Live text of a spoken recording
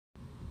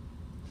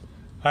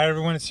Hi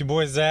everyone, it's your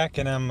boy Zach,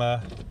 and I'm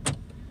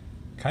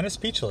kind of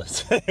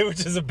speechless,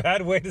 which is a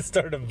bad way to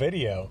start a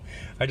video.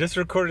 I just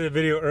recorded a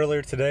video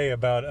earlier today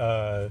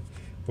about,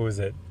 what was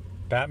it?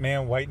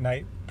 Batman White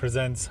Knight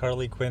presents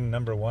Harley Quinn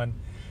 #1.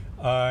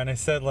 And I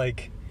said,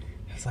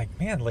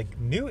 man,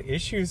 new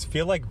issues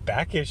feel like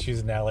back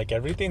issues now. Like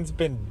everything's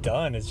been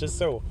done. It's just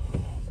so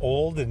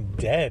old and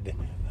dead.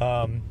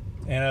 And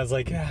I was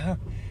like,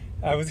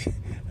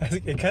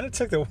 it kind of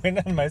took the wind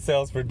out of my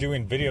sails for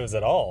doing videos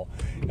at all.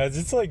 It's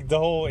just like the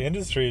whole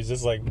industry is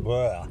just like,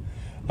 blah.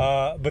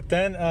 But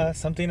then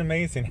something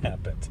amazing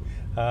happened.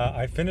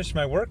 I finished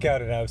my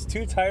workout and I was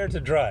too tired to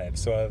drive.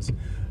 So I was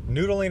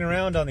noodling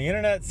around on the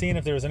internet, seeing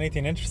if there was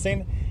anything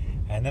interesting.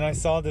 And then I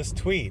saw this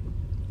tweet.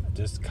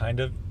 Just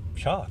kind of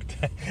shocked.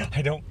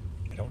 I don't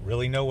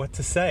really know what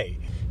to say.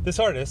 This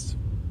artist,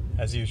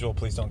 as usual,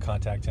 please don't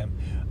contact him,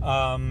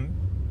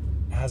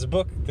 has a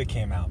book that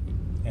came out.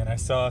 And I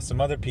saw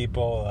some other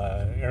people,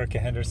 Erica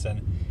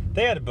Henderson,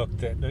 they had a book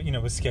that,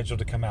 was scheduled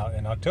to come out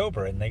in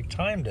October, and they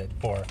timed it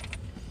for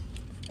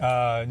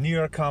New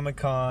York Comic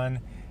Con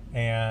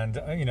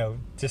and,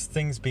 just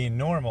things being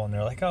normal. And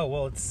they're like, oh,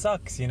 well, it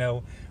sucks,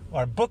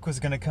 our book was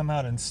going to come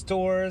out in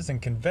stores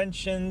and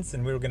conventions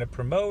and we were going to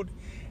promote,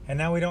 and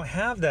now we don't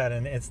have that,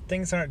 and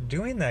things aren't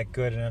doing that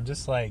good. And I'm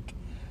just like,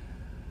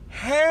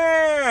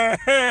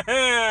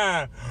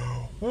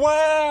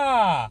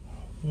 wow.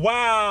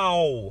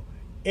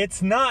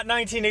 It's not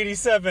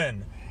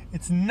 1987.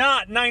 It's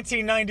not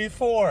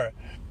 1994.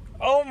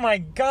 Oh my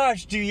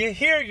gosh, do you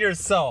hear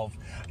yourself?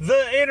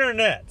 The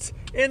internet,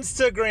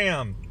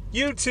 Instagram,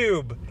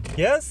 YouTube.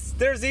 Yes,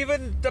 there's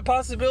even the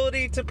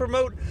possibility to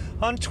promote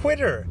on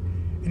Twitter.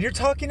 And you're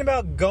talking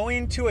about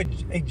going to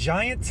a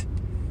giant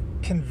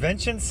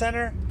convention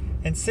center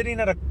and sitting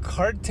at a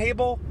card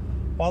table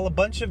while a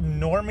bunch of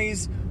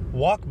normies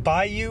walk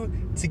by you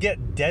to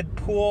get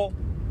Deadpool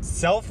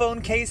cell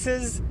phone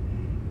cases?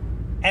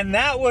 And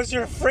that was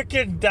your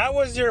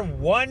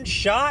one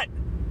shot?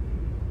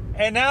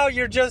 And now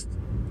you're just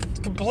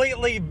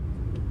completely,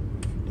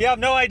 you have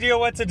no idea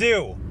what to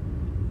do.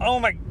 Oh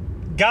my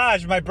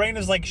gosh, my brain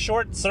is like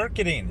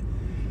short-circuiting.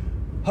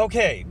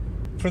 Okay,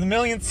 for the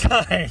millionth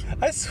time,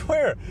 I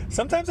swear,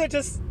 sometimes I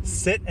just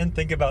sit and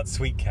think about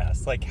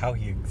Sweetcast, like how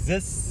he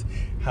exists,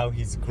 how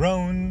he's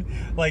grown,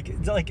 like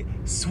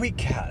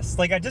Sweetcast.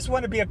 Like I just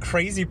want to be a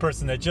crazy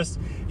person that just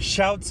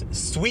shouts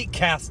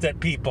Sweetcast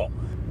at people.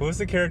 What was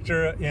the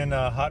character in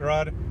Hot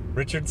Rod?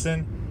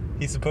 Richardson?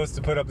 He's supposed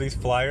to put up these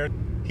flyers.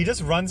 He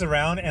just runs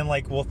around and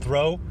will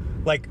throw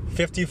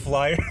 50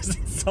 flyers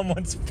in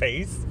someone's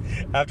face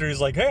after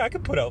he's like, hey, I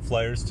could put out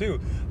flyers too.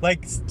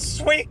 Like,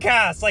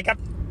 Sweetcast!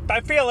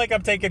 I feel like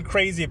I'm taking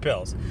crazy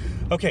pills.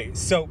 Okay,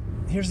 so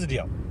here's the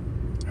deal.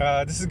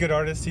 This is a good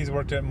artist. He's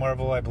worked at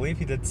Marvel, I believe.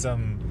 He did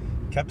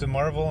some Captain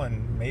Marvel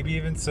and maybe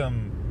even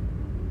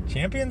some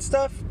Champion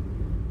stuff.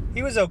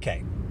 He was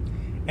okay.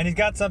 And he's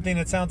got something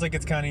that sounds like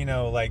it's kind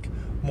of,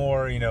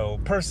 more,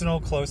 personal,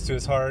 close to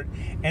his heart.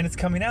 And it's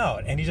coming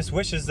out. And he just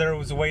wishes there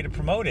was a way to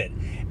promote it.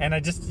 And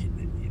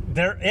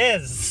there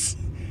is.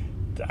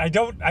 I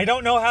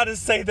don't know how to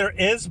say there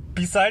is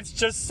besides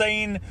just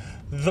saying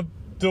the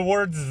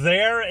words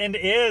there and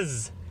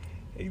is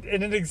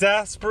in an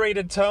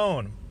exasperated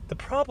tone. The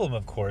problem,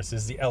 of course,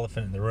 is the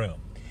elephant in the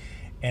room.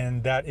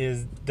 And that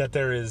is that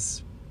there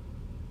is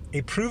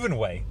a proven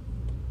way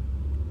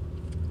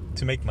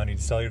to make money,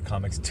 to sell your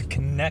comics, to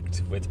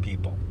connect with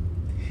people.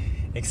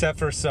 Except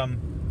for some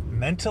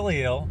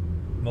mentally ill,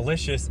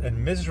 malicious,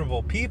 and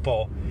miserable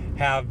people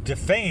have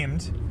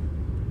defamed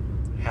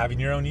having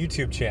your own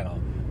YouTube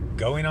channel,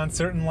 going on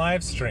certain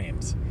live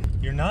streams.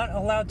 You're not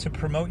allowed to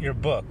promote your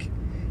book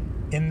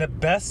in the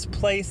best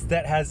place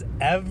that has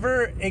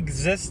ever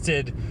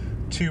existed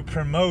to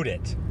promote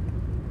it.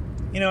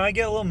 I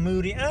get a little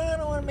moody. I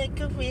don't want to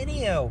make a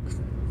video.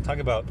 Talk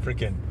about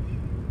freaking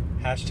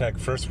hashtag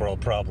first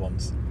world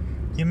problems.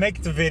 You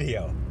make the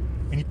video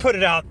and you put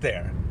it out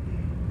there.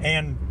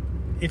 And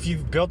if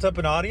you've built up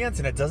an audience,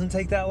 and it doesn't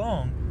take that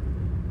long,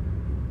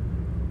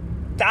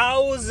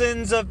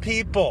 thousands of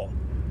people,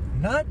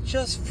 not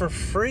just for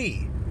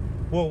free,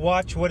 will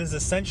watch what is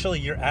essentially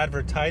your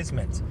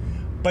advertisement,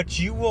 but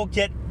you will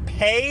get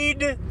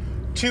paid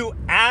to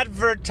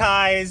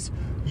advertise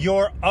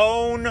your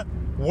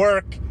own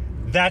work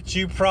that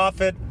you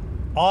profit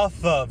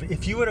off of.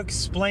 If you would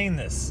explain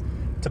this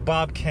to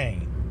Bob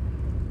Kane,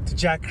 to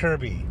Jack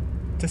Kirby,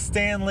 to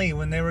Stan Lee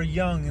when they were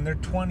young, in their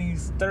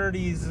 20s,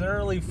 30s,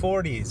 early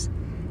 40s,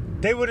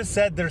 they would have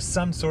said there's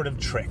some sort of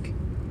trick.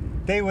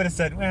 They would have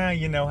said, well,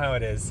 you know how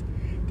it is.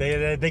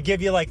 They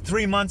give you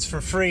 3 months for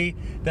free,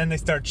 then they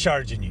start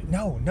charging you.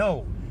 No.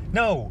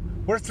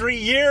 We're 3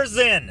 years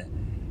in,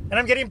 and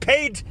I'm getting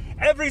paid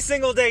every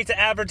single day to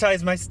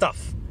advertise my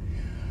stuff.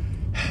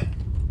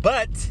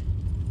 But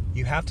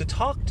you have to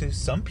talk to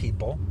some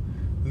people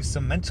who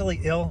some mentally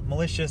ill,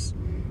 malicious,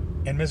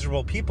 and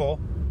miserable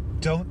people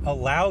don't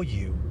allow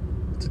you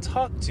to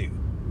talk to.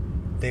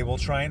 They will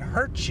try and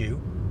hurt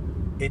you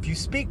if you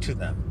speak to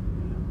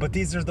them. But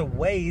these are the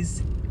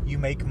ways you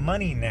make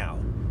money now.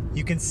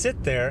 You can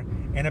sit there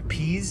and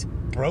appease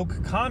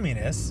broke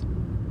communists,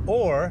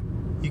 or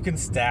you can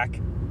stack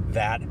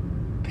that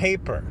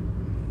paper.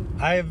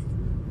 I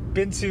haven't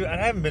been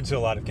to a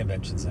lot of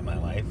conventions in my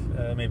life,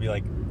 maybe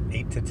like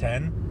 8 to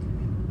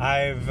 10.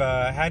 I've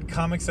had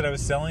comics that I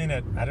was selling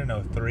at, I don't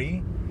know,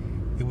 3.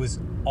 It was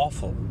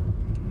awful.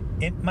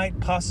 It might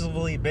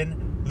possibly have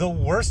been the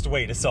worst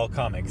way to sell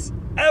comics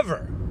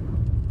ever.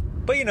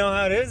 But you know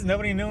how it is.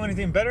 Nobody knew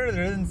anything better.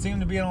 There didn't seem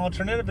to be an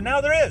alternative, but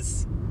now there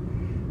is.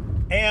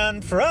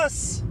 And for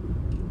us,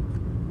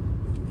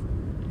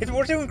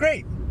 we're doing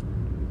great.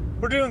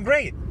 We're doing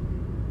great.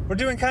 We're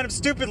doing kind of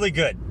stupidly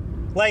good.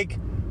 Like,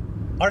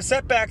 our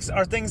setbacks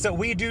are things that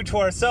we do to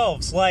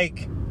ourselves,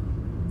 like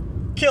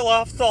kill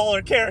off all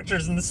our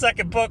characters in the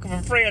second book of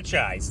a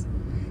franchise.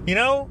 You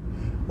know?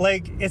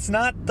 Like, it's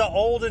not the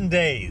olden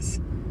days.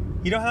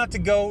 You don't have to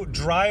go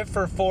drive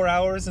for 4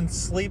 hours and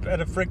sleep at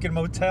a freaking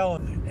motel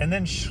and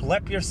then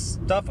schlep your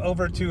stuff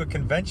over to a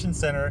convention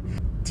center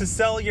to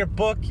sell your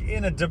book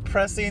in a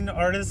depressing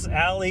artist's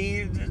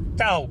alley.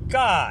 Oh,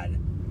 God.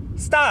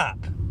 Stop.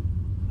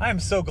 I am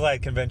so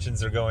glad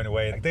conventions are going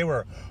away. Like, they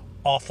were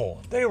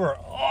awful. They were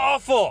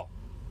awful.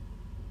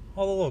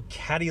 All the little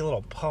catty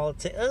little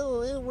politics.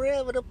 Oh, we're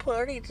having a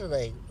party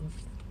tonight.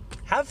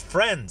 Have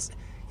friends.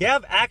 You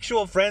have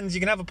actual friends. You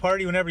can have a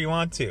party whenever you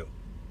want to.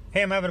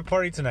 Hey, I'm having a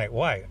party tonight.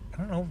 Why? I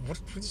don't know.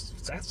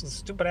 Just asking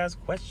stupid ass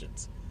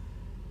questions.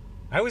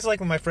 I always like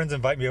when my friends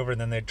invite me over and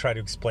then they try to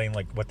explain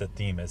like what the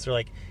theme is. They're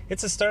like,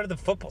 it's the start of the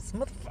football.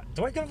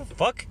 Do I give a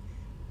fuck?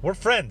 We're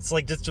friends.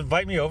 Like, just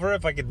invite me over.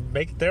 If I can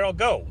make it there, I'll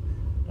go.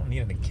 I don't need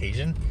an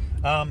occasion.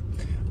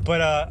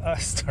 But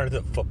start of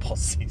the football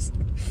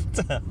season. What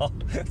the hell?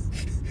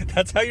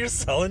 That's how you're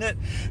selling it?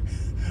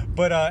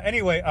 But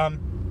anyway,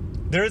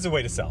 there is a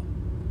way to sell.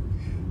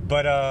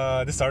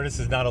 But this artist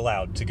is not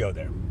allowed to go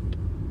there.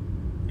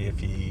 If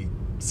he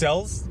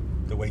sells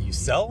the way you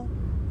sell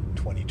in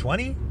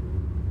 2020,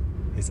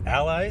 his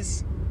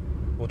allies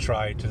will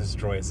try to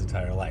destroy his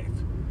entire life.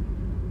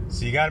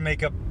 So you got to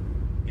make up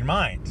your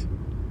mind.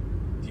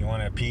 Do you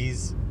want to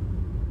appease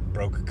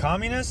broke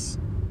communists?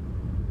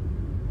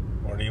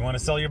 Or do you want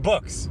to sell your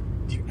books?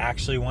 Do you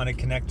actually want to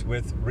connect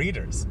with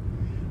readers?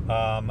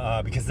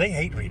 Because they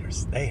hate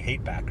readers. They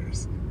hate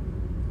backers.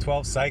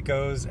 12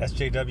 Psychos,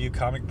 SJW,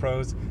 Comic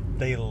Pros,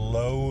 they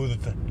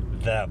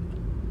loathe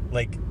them.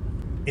 Like,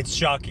 it's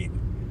shocking.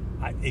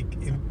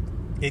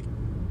 It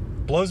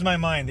blows my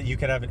mind that you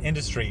could have an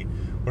industry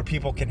where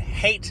people can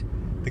hate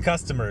the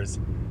customers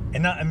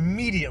and not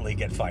immediately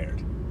get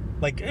fired.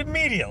 Like,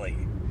 immediately.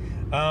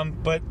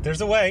 But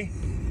there's a way.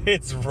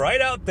 It's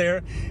right out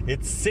there.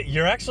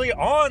 You're actually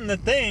on the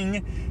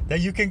thing that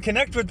you can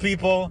connect with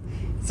people.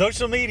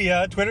 Social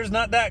media, Twitter's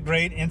not that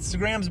great.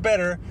 Instagram's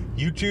better.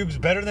 YouTube's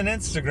better than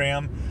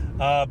Instagram.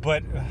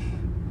 But,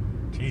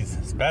 geez,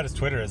 as bad as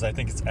Twitter is, I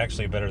think it's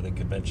actually better than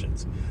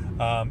conventions.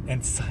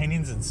 And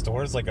signings in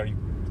stores, like, are you...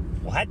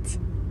 What?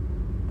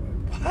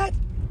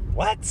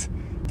 What?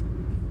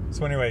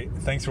 So anyway,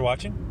 thanks for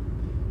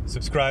watching.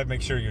 Subscribe,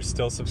 make sure you're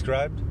still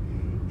subscribed.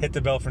 Hit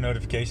the bell for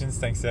notifications.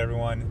 Thanks to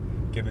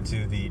everyone given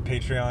to the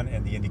Patreon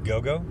and the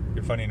Indiegogo.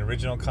 You're funding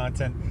original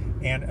content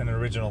and an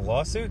original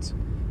lawsuit.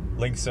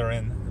 Links are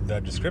in the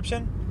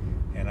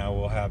description. And I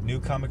will have new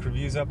comic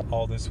reviews up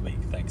all this week.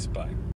 Thanks, bye.